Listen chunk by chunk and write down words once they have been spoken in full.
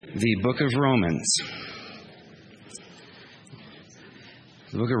The book of Romans.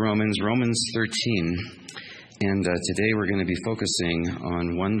 The book of Romans, Romans 13. And today we're going to be focusing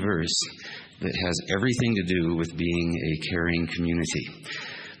on one verse that has everything to do with being a caring community.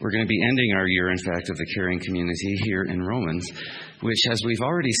 We're going to be ending our year, in fact, of the caring community here in Romans, which, as we've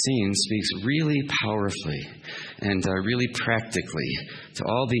already seen, speaks really powerfully and really practically to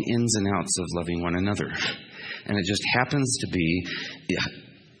all the ins and outs of loving one another. And it just happens to be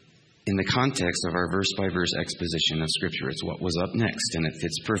in the context of our verse-by-verse exposition of Scripture. It's what was up next, and it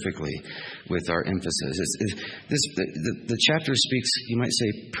fits perfectly with our emphasis. The chapter speaks, you might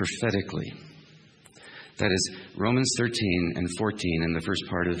say, prophetically. That is Romans 13 and 14 and the first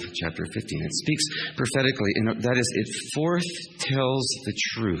part of chapter 15. It speaks prophetically, and that is, it foretells the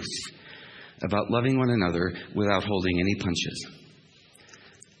truth about loving one another without holding any punches,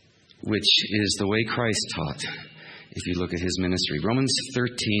 which is the way Christ taught. If you look at his ministry, Romans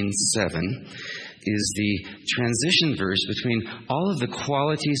 13:7 is the transition verse between all of the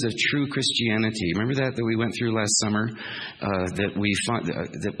qualities of true Christianity. Remember that we went through last summer, that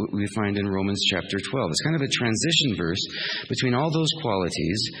we find in Romans chapter 12. It's kind of a transition verse between all those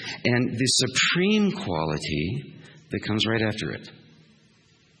qualities and the supreme quality that comes right after it,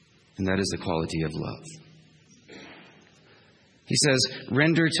 and that is the quality of love. He says,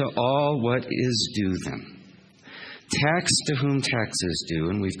 "Render to all what is due them. Tax to whom tax is due,"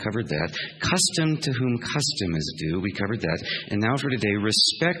 and we've covered that. Custom to whom custom is due, we covered that. And now for today,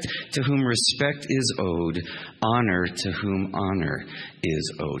 respect to whom respect is owed, honor to whom honor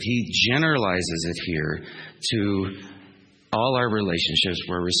is owed. He generalizes it here to all our relationships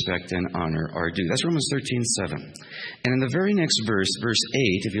where respect and honor are due. That's Romans 13:7. And in the very next verse, verse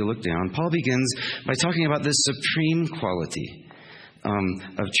 8, if you look down, Paul begins by talking about this supreme quality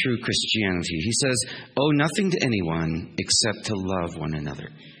of true Christianity. He says, "Owe nothing to anyone except to love one another.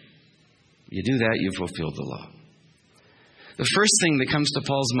 You do that, you've fulfilled the law." The first thing that comes to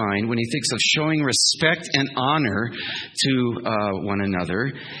Paul's mind when he thinks of showing respect and honor to one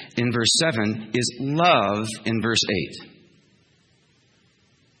another in verse 7 is love in verse 8.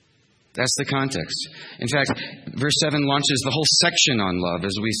 That's the context. In fact, verse 7 launches the whole section on love,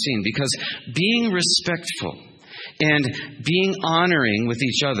 as we've seen, because being respectful and being honoring with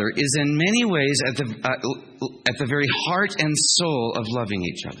each other is in many ways at the very heart and soul of loving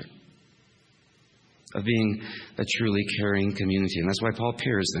each other, of being a truly caring community. And that's why Paul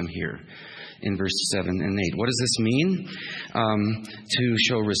pairs them here in verses 7 and 8. What does this mean? To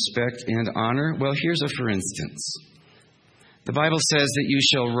show respect and honor? Well, here's a for instance. The Bible says that you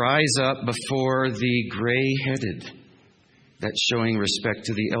shall rise up before the gray-headed. That's showing respect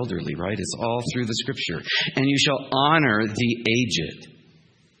to the elderly, right? It's all through the Scripture. And you shall honor the aged.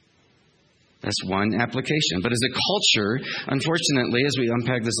 That's one application. But as a culture, unfortunately, as we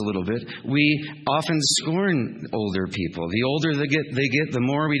unpack this a little bit, we often scorn older people. The older they get, the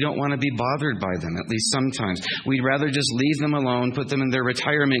more we don't want to be bothered by them, at least sometimes. We'd rather just leave them alone, put them in their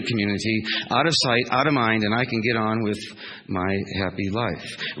retirement community, out of sight, out of mind, and I can get on with my happy life.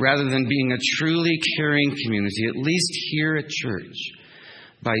 Rather than being a truly caring community, at least here at church,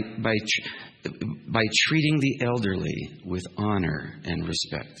 by treating the elderly with honor and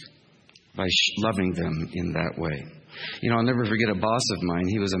respect, by loving them in that way. You know, I'll never forget a boss of mine.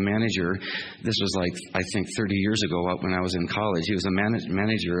 He was a manager. This was like, I think, 30 years ago when I was in college. He was a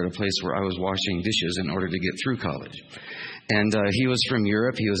manager at a place where I was washing dishes in order to get through college. And he was from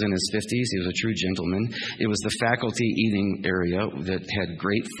Europe. He was in his 50s. He was a true gentleman. It was the faculty eating area that had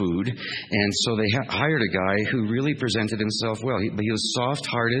great food. And so they hired a guy who really presented himself well. But he was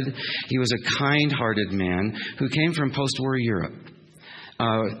soft-hearted. He was a kind-hearted man who came from post-war Europe.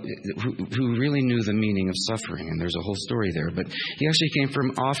 Who really knew the meaning of suffering, and there's a whole story there. But he actually came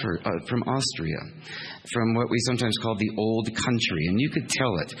from Austria, from what we sometimes call the old country, and you could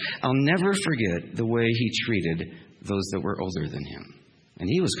tell it. I'll never forget the way he treated those that were older than him. And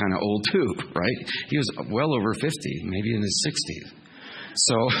he was kind of old too, right? He was well over 50, maybe in his 60s.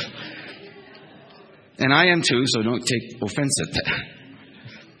 So, and I am too, so don't take offense at that.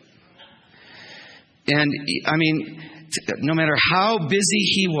 And, I mean, no matter how busy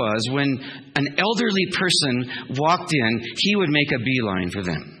he was, when an elderly person walked in, he would make a beeline for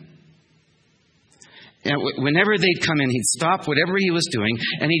them. And whenever they'd come in, he'd stop whatever he was doing,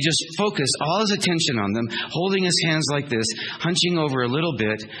 and he'd just focus all his attention on them, holding his hands like this, hunching over a little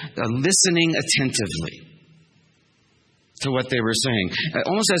bit, listening attentively to what they were saying,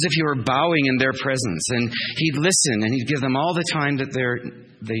 almost as if he were bowing in their presence. And he'd listen, and he'd give them all the time that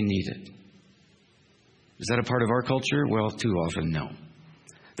they needed. Is that a part of our culture? Well, too often, no.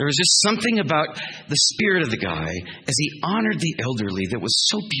 There was just something about the spirit of the guy as he honored the elderly that was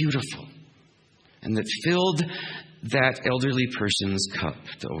so beautiful and that filled that elderly person's cup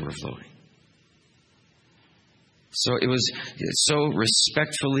to overflowing. So it was so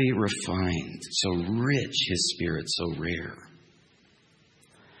respectfully refined, so rich, his spirit, so rare.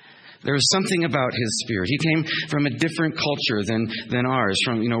 There was something about his spirit. He came from a different culture than ours.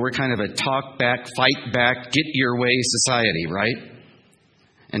 We're kind of a talk back, fight back, get your way society, right?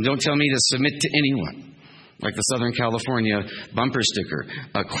 And don't tell me to submit to anyone, like the Southern California bumper sticker.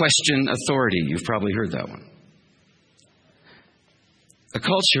 Question authority. You've probably heard that one. A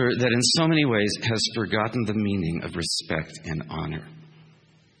culture that in so many ways has forgotten the meaning of respect and honor.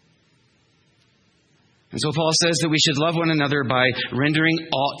 And so Paul says that we should love one another by rendering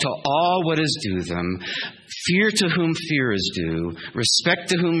to all what is due them, fear to whom fear is due, respect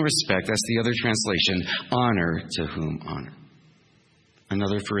to whom respect, that's the other translation, honor to whom honor.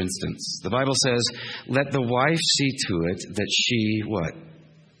 Another, for instance, the Bible says, let the wife see to it that she, what?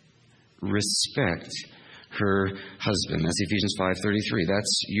 Respect her husband. That's Ephesians 5:33.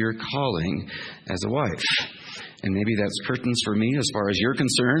 That's your calling as a wife. And maybe that's curtains for me as far as you're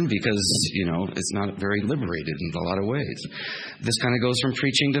concerned because, it's not very liberated in a lot of ways. This kind of goes from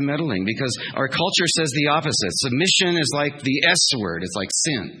preaching to meddling because our culture says the opposite. Submission is like the S word. It's like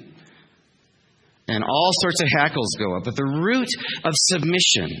sin. And all sorts of hackles go up. But the root of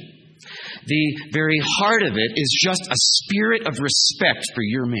submission, the very heart of it, is just a spirit of respect for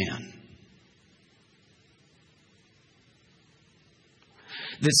your man.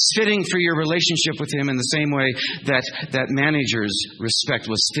 That's fitting for your relationship with him in the same way that manager's respect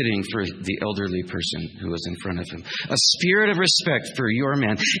was fitting for the elderly person who was in front of him. A spirit of respect for your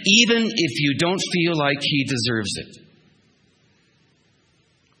man, even if you don't feel like he deserves it.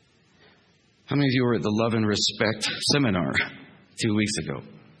 How many of you were at the Love and Respect seminar 2 weeks ago?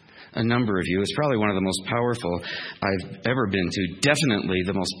 A number of you. It's probably one of the most powerful I've ever been to. Definitely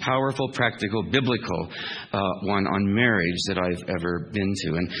the most powerful, practical, biblical one on marriage that I've ever been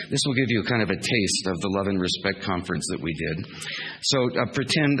to. And this will give you kind of a taste of the Love and Respect conference that we did. So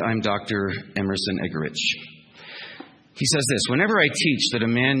pretend I'm Dr. Emerson Eggerichs. He says this, whenever I teach that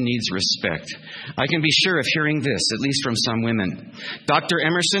a man needs respect, I can be sure of hearing this, at least from some women. Dr.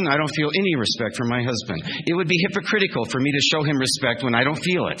 Emerson, I don't feel any respect for my husband. It would be hypocritical for me to show him respect when I don't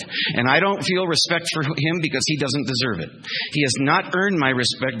feel it. And I don't feel respect for him because he doesn't deserve it. He has not earned my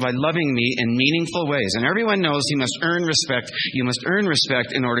respect by loving me in meaningful ways. And everyone knows he must earn respect. You must earn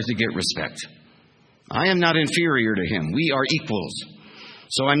respect in order to get respect. I am not inferior to him. We are equals.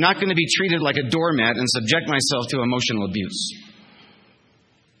 So I'm not going to be treated like a doormat and subject myself to emotional abuse.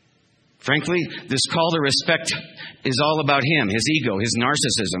 Frankly, this call to respect is all about him, his ego, his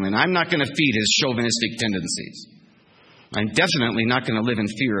narcissism, and I'm not going to feed his chauvinistic tendencies. I'm definitely not going to live in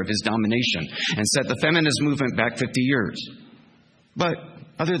fear of his domination and set the feminist movement back 50 years. But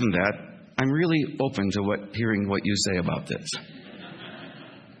other than that, I'm really open to hearing what you say about this.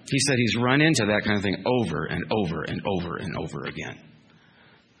 He said he's run into that kind of thing over and over and over and over again.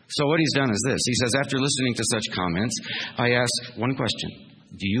 So what he's done is this. He says, after listening to such comments, I ask one question.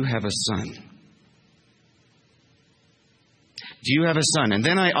 Do you have a son? Do you have a son? And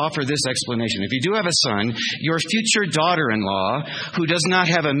then I offer this explanation. If you do have a son, your future daughter-in-law, who does not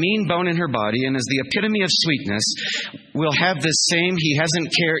have a mean bone in her body and is the epitome of sweetness, will have the same he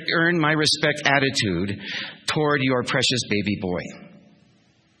hasn't earned my respect attitude toward your precious baby boy.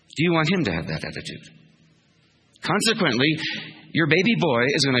 Do you want him to have that attitude? Consequently, your baby boy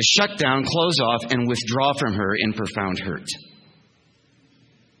is going to shut down, close off, and withdraw from her in profound hurt.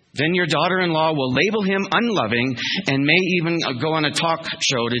 Then your daughter-in-law will label him unloving and may even go on a talk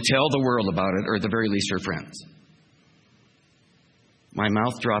show to tell the world about it, or at the very least her friends. My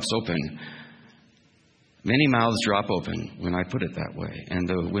mouth drops open. Many mouths drop open when I put it that way. And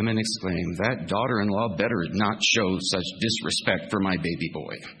the women exclaim, that daughter-in-law better not show such disrespect for my baby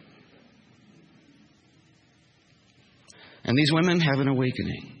boy. And these women have an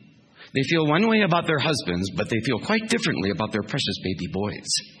awakening. They feel one way about their husbands, but they feel quite differently about their precious baby boys.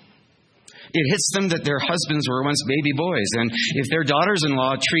 It hits them that their husbands were once baby boys, and if their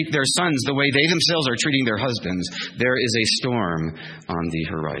daughters-in-law treat their sons the way they themselves are treating their husbands, there is a storm on the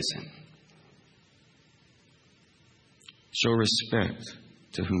horizon. Show respect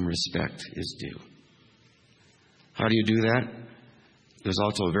to whom respect is due. How do you do that? There's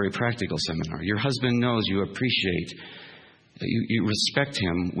also a very practical seminar. Your husband knows you appreciate You respect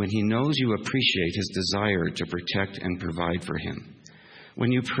him when he knows you appreciate his desire to protect and provide for him.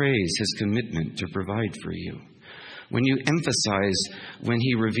 When you praise his commitment to provide for you. When you emphasize when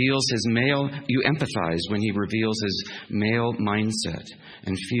he reveals his male, you empathize when he reveals his male mindset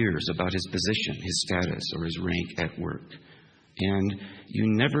and fears about his position, his status, or his rank at work. And you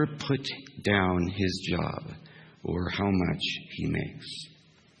never put down his job or how much he makes.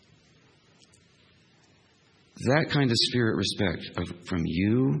 That kind of spirit respect from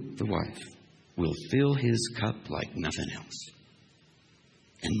you, the wife, will fill his cup like nothing else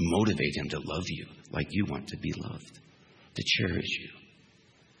and motivate him to love you like you want to be loved, to cherish you.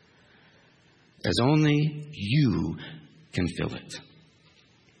 As only you can fill it.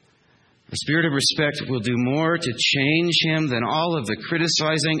 A spirit of respect will do more to change him than all of the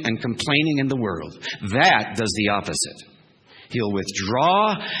criticizing and complaining in the world. That does the opposite. He'll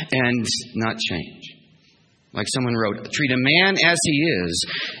withdraw and not change. Like someone wrote, treat a man as he is,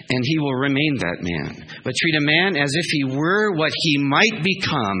 and he will remain that man. But treat a man as if he were what he might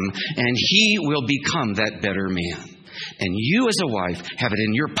become, and he will become that better man. And you as a wife have it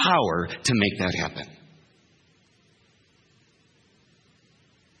in your power to make that happen.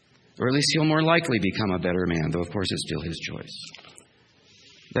 Or at least he'll more likely become a better man, though of course it's still his choice.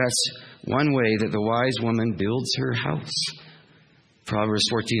 That's one way that the wise woman builds her house. Proverbs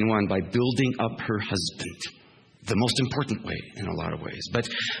 14:1, by building up her husband. The most important way in a lot of ways. But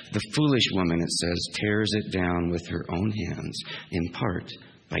the foolish woman, it says, tears it down with her own hands, in part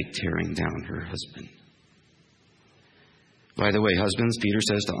by tearing down her husband. By the way, husbands, Peter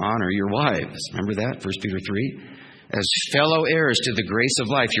says to honor your wives. Remember that? 1 Peter 3. As fellow heirs to the grace of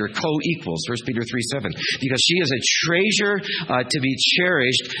life, you're co-equals. 1 Peter 3:7. Because she is a treasure to be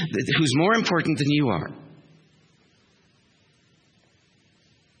cherished, who's more important than you are.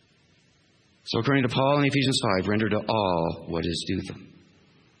 So according to Paul in Ephesians 5, render to all what is due them,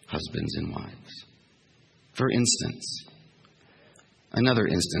 husbands and wives. For instance, another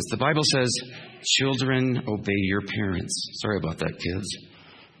instance, the Bible says, children, obey your parents. Sorry about that, kids.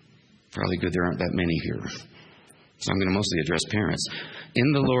 Probably good there aren't that many here. So I'm going to mostly address parents.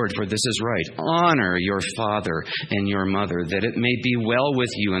 In the Lord, for this is right. Honor your father and your mother, that it may be well with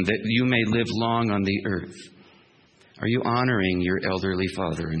you and that you may live long on the earth. Are you honoring your elderly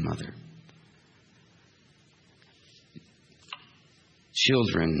father and mother?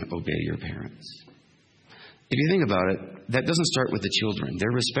 Children, obey your parents. If you think about it, that doesn't start with the children. Their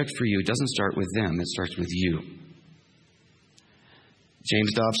respect for you doesn't start with them. It starts with you.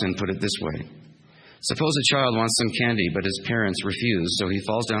 James Dobson put it this way. Suppose a child wants some candy, but his parents refuse, so he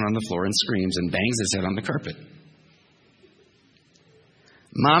falls down on the floor and screams and bangs his head on the carpet.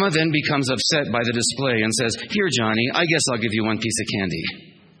 Mama then becomes upset by the display and says, here, Johnny, I guess I'll give you one piece of candy.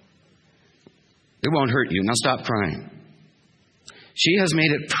 It won't hurt you. Now stop crying. She has made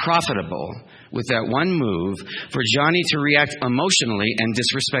it profitable with that one move for Johnny to react emotionally and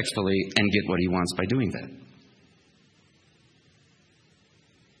disrespectfully and get what he wants by doing that.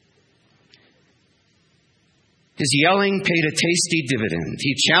 His yelling paid a tasty dividend.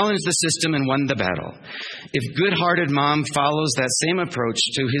 He challenged the system and won the battle. If good-hearted mom follows that same approach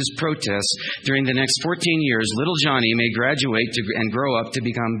to his protests during the next 14 years, little Johnny may graduate and grow up to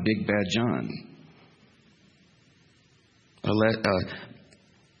become Big Bad John.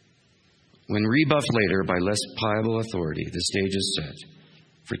 When rebuffed later by less pliable authority, the stage is set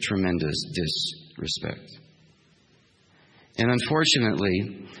for tremendous disrespect. And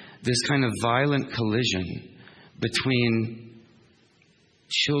unfortunately, this kind of violent collision between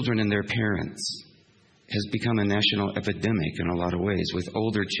children and their parents has become a national epidemic in a lot of ways, with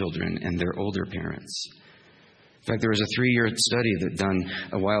older children and their older parents. In fact, there was a 3-year study that done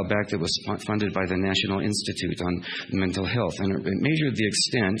a while back that was funded by the National Institute on Mental Health, and it measured the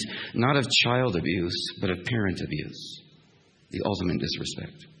extent not of child abuse, but of parent abuse, the ultimate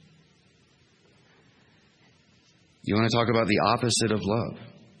disrespect. You want to talk about the opposite of love?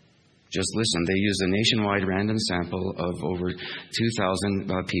 Just listen. They used a nationwide random sample of over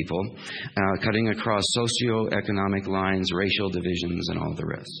 2,000 people, cutting across socioeconomic lines, racial divisions, and all the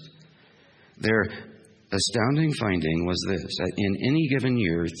rest. Their astounding finding was this, that in any given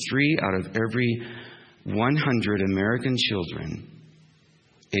year, 3 out of every 100 American children,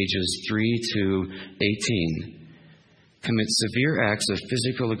 ages 3 to 18, commit severe acts of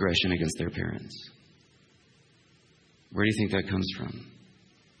physical aggression against their parents. Where do you think that comes from?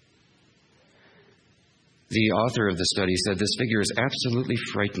 The author of the study said this figure is absolutely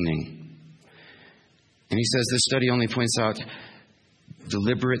frightening. And he says this study only points out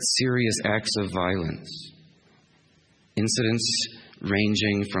deliberate, serious acts of violence. Incidents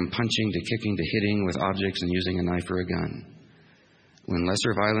ranging from punching to kicking to hitting with objects and using a knife or a gun. When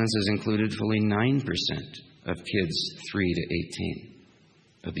lesser violence is included, fully 9% of kids 3 to 18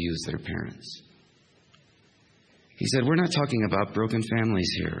 abuse their parents. He said, we're not talking about broken families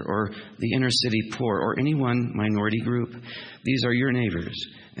here, or the inner city poor, or any one minority group. These are your neighbors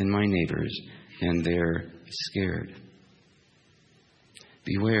and my neighbors, and they're scared.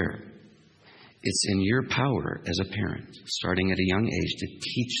 Beware. It's in your power as a parent, starting at a young age, to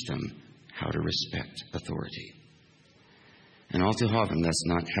teach them how to respect authority. And all too often, that's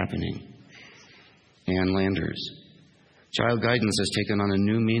not happening. Ann Landers. Child guidance has taken on a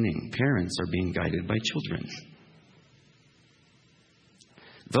new meaning. Parents are being guided by children.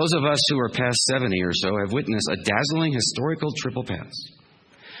 Those of us who are past 70 or so have witnessed a dazzling historical triple pass.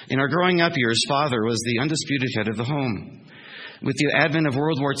 In our growing up years, father was the undisputed head of the home. With the advent of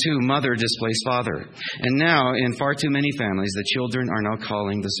World War II, mother displaced father. And now, in far too many families, the children are now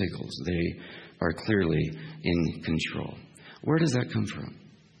calling the signals. They are clearly in control. Where does that come from?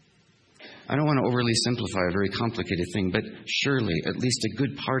 I don't want to overly simplify a very complicated thing, but surely at least a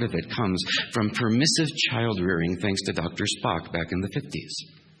good part of it comes from permissive child rearing, thanks to Dr. Spock back in the 50s,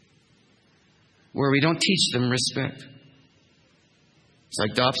 where we don't teach them respect. It's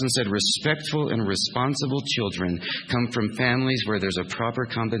like Dobson said, respectful and responsible children come from families where there's a proper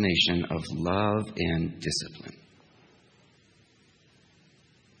combination of love and discipline.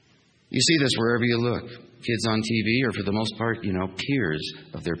 You see this wherever you look. Kids on TV are, for the most part, peers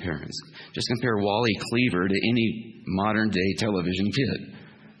of their parents. Just compare Wally Cleaver to any modern-day television kid,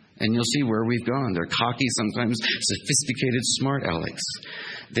 and you'll see where we've gone. They're cocky, sometimes sophisticated smart alecks.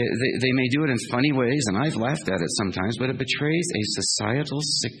 They may do it in funny ways, and I've laughed at it sometimes, but it betrays a societal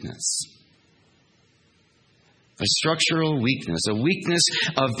sickness. A structural weakness, a weakness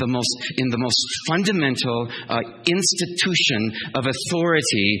in the most fundamental institution of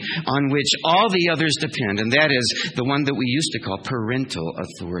authority on which all the others depend, and that is the one that we used to call parental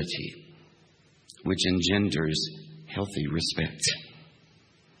authority, which engenders healthy respect.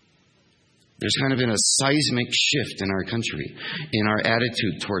 There's kind of been a seismic shift in our country, in our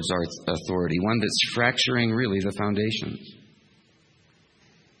attitude towards our authority, one that's fracturing really the foundations.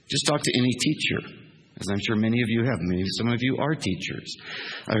 Just talk to any teacher, as I'm sure many of you have. Maybe some of you are teachers.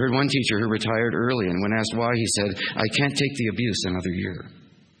 I heard one teacher who retired early, and when asked why, he said, I can't take the abuse another year.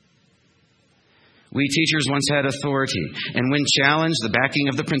 We teachers once had authority, and when challenged, the backing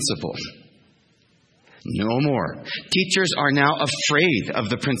of the principal. No more. Teachers are now afraid of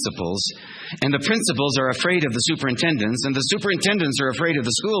the principals, and the principals are afraid of the superintendents, and the superintendents are afraid of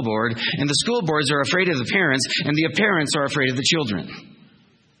the school board, and the school boards are afraid of the parents, and the parents are afraid of the children.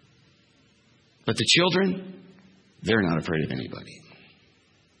 But the children, they're not afraid of anybody.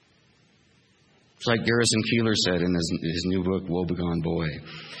 It's like Garrison Keillor said in his new book, Woebegone Boy.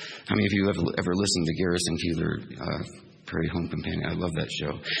 How many of you have ever listened to Garrison Keillor, Prairie Home Companion? I love that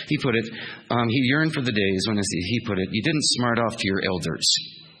show. He put it, he yearned for the days when, as he put it, you didn't smart off to your elders.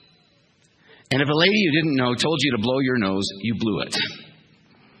 And if a lady you didn't know told you to blow your nose, you blew it.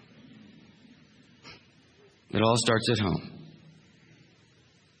 It all starts at home.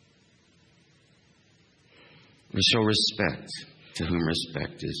 We show respect to whom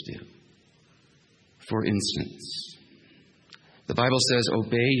respect is due. For instance, the Bible says,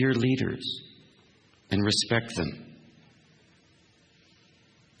 obey your leaders and respect them,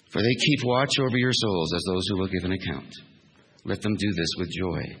 for they keep watch over your souls as those who will give an account. Let them do this with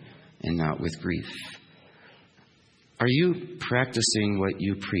joy and not with grief. Are you practicing what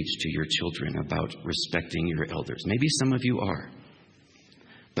you preach to your children about respecting your elders? Maybe some of you are,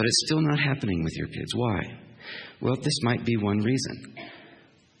 but it's still not happening with your kids. Why? Well, this might be one reason.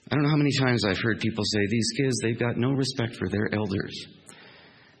 I don't know how many times I've heard people say, these kids, they've got no respect for their elders.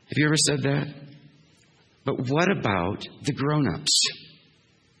 Have you ever said that? But what about the grown-ups?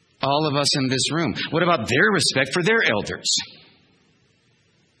 All of us in this room. What about their respect for their elders?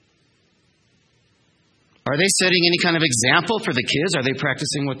 Are they setting any kind of example for the kids? Are they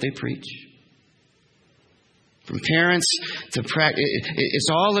practicing what they preach? From parents to practice, it's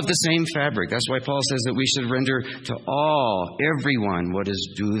all of the same fabric. That's why Paul says that we should render to everyone what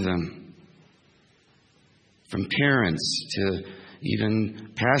is due them. From parents to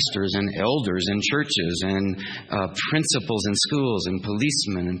even pastors and elders in churches and principals in schools and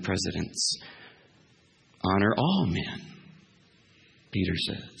policemen and presidents. Honor all men, Peter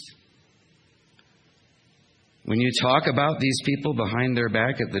says. When you talk about these people behind their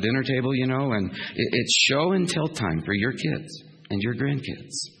back at the dinner table, and it's show and tell time for your kids and your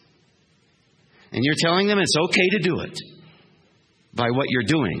grandkids. And you're telling them it's okay to do it by what you're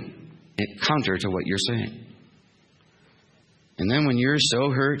doing, counter to what you're saying. And then when you're so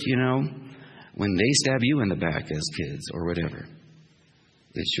hurt, when they stab you in the back as kids or whatever,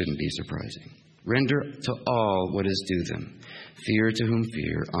 it shouldn't be surprising. Render to all what is due them. Fear to whom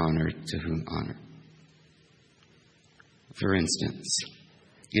fear, honor to whom honor. For instance,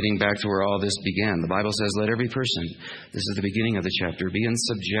 getting back to where all this began, the Bible says, let every person, this is the beginning of the chapter, be in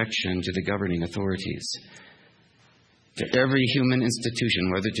subjection to the governing authorities, to every human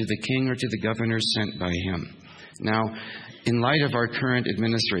institution, whether to the king or to the governor sent by him. Now, in light of our current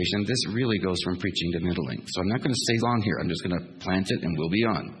administration, this really goes from preaching to middling. So I'm not going to stay long here. I'm just going to plant it and we'll be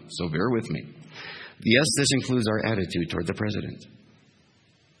on. So bear with me. Yes, this includes our attitude toward the president.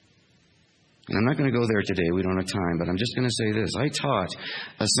 And I'm not going to go there today. We don't have time. But I'm just going to say this. I taught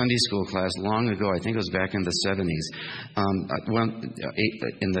a Sunday school class long ago. I think it was back in the 70s.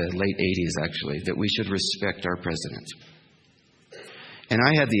 In the late 80s, actually, that we should respect our president. And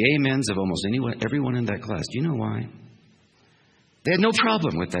I had the amens of almost everyone in that class. Do you know why? They had no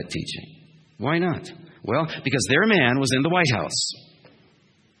problem with that teaching. Why not? Well, because their man was in the White House.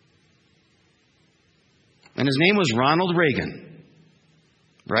 And his name was Ronald Reagan.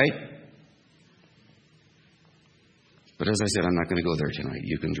 Right? But as I said, I'm not going to go there tonight.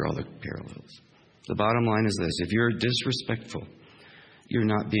 You can draw the parallels. The bottom line is this. If you're disrespectful, you're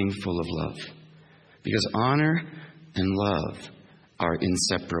not being full of love. Because honor and love are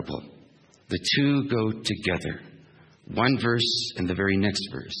inseparable. The two go together. One verse and the very next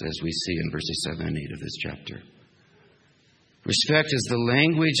verse, as we see in verses 7 and 8 of this chapter. Respect is the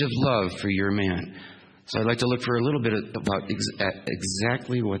language of love for your man. So I'd like to look for a little bit about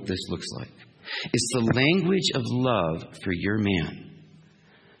exactly what this looks like. It's the language of love for your man.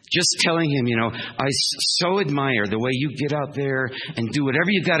 Just telling him, I so admire the way you get out there and do whatever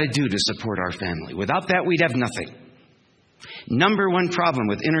you got to do to support our family. Without that, we'd have nothing. Number one problem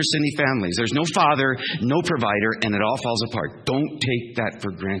with inner city families, there's no father, no provider, and it all falls apart. Don't take that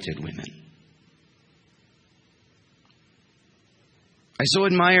for granted, women. I so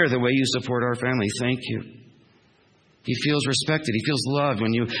admire the way you support our family. Thank you. He feels respected. He feels loved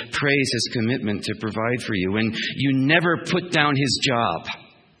when you praise his commitment to provide for you, when you never put down his job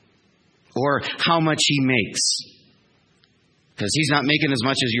or how much he makes, because he's not making as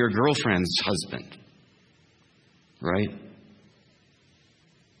much as your girlfriend's husband. Right?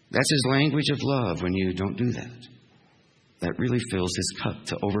 That's his language of love when you don't do that. That really fills his cup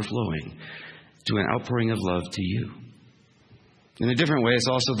to overflowing, to an outpouring of love to you. In a different way, it's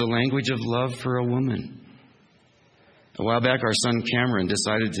also the language of love for a woman. A while back, our son Cameron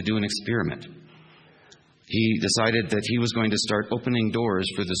decided to do an experiment. He decided that he was going to start opening doors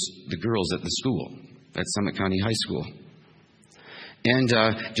for the girls at the school, at Summit County High School. And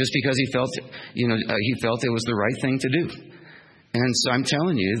just because he felt it was the right thing to do. And so I'm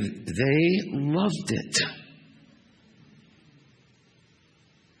telling you, they loved it.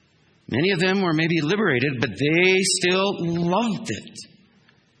 Many of them were maybe liberated, but they still loved it.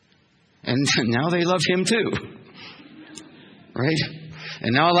 And now they love him too. Right?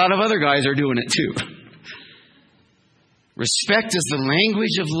 And now a lot of other guys are doing it too. Respect is the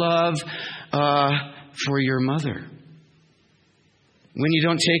language of love for your mother. When you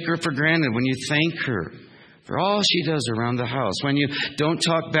don't take her for granted, when you thank her for all she does around the house, when you don't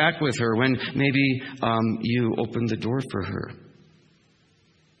talk back with her, when maybe you open the door for her,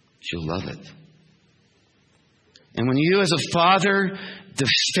 she'll love it. And when you as a father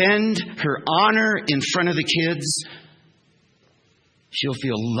defend her honor in front of the kids, she'll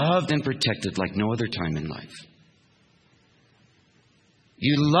feel loved and protected like no other time in life.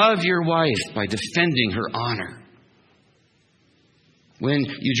 You love your wife by defending her honor. When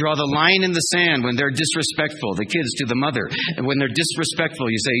you draw the line in the sand, when they're disrespectful, the kids to the mother, and when they're disrespectful,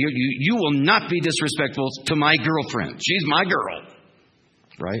 you say, you will not be disrespectful to my girlfriend. She's my girl.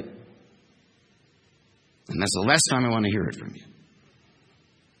 Right? And that's the last time I want to hear it from you.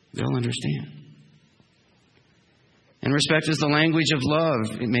 They'll understand. And respect is the language of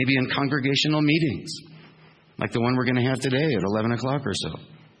love, maybe in congregational meetings, like the one we're going to have today at 11 o'clock or so.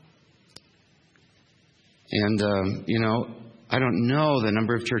 And, I don't know the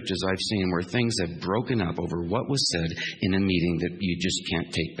number of churches I've seen where things have broken up over what was said in a meeting that you just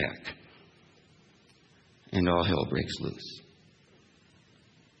can't take back. And all hell breaks loose.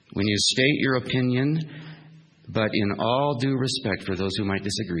 When you state your opinion, but in all due respect for those who might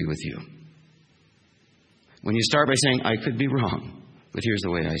disagree with you. When you start by saying, I could be wrong, but here's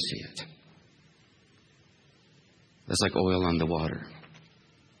the way I see it. That's like oil on the water.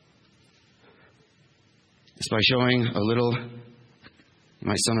 It's by showing a little, you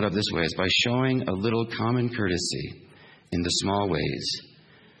might sum it up this way, it's by showing a little common courtesy in the small ways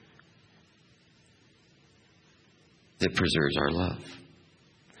that preserves our love.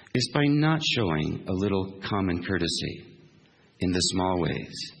 It's by not showing a little common courtesy in the small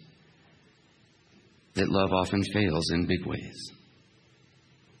ways that love often fails in big ways.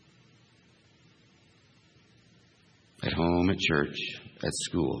 At home, at church, at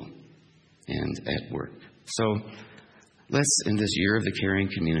school, and at work. So let's, in this year of the caring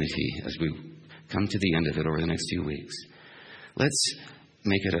community, as we come to the end of it over the next few weeks, let's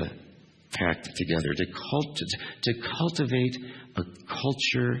make it a pact together to cultivate a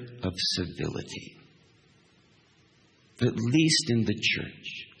culture of civility, at least in the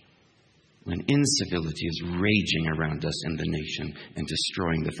church, when incivility is raging around us in the nation and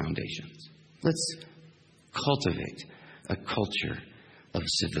destroying the foundations. Let's cultivate a culture of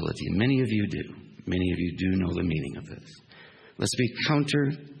civility. And many of you do. Many of you do know the meaning of this. Let's be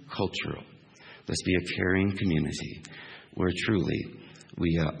counter-cultural. Let's be a caring community where truly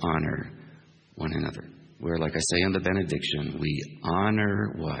we honor one another. Where, like I say in the benediction, we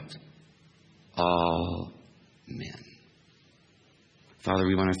honor what? All men. Father,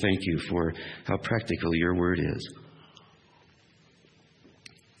 we want to thank you for how practical your word is.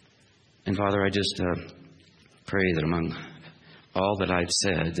 And Father, I just pray that among all that I've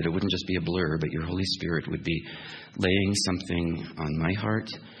said, that it wouldn't just be a blur, but your Holy Spirit would be laying something on my heart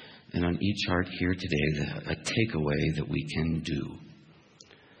and on each heart here today, a takeaway that we can do,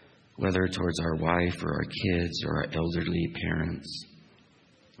 whether towards our wife or our kids or our elderly parents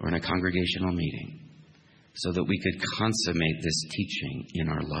or in a congregational meeting, so that we could consummate this teaching in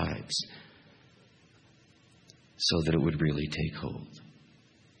our lives so that it would really take hold.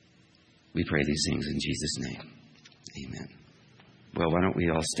 We pray these things in Jesus' name. Amen. Well, why don't we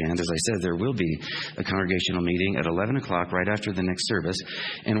all stand? As I said, there will be a congregational meeting at 11 o'clock right after the next service,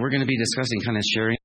 and we're going to be discussing kind of sharing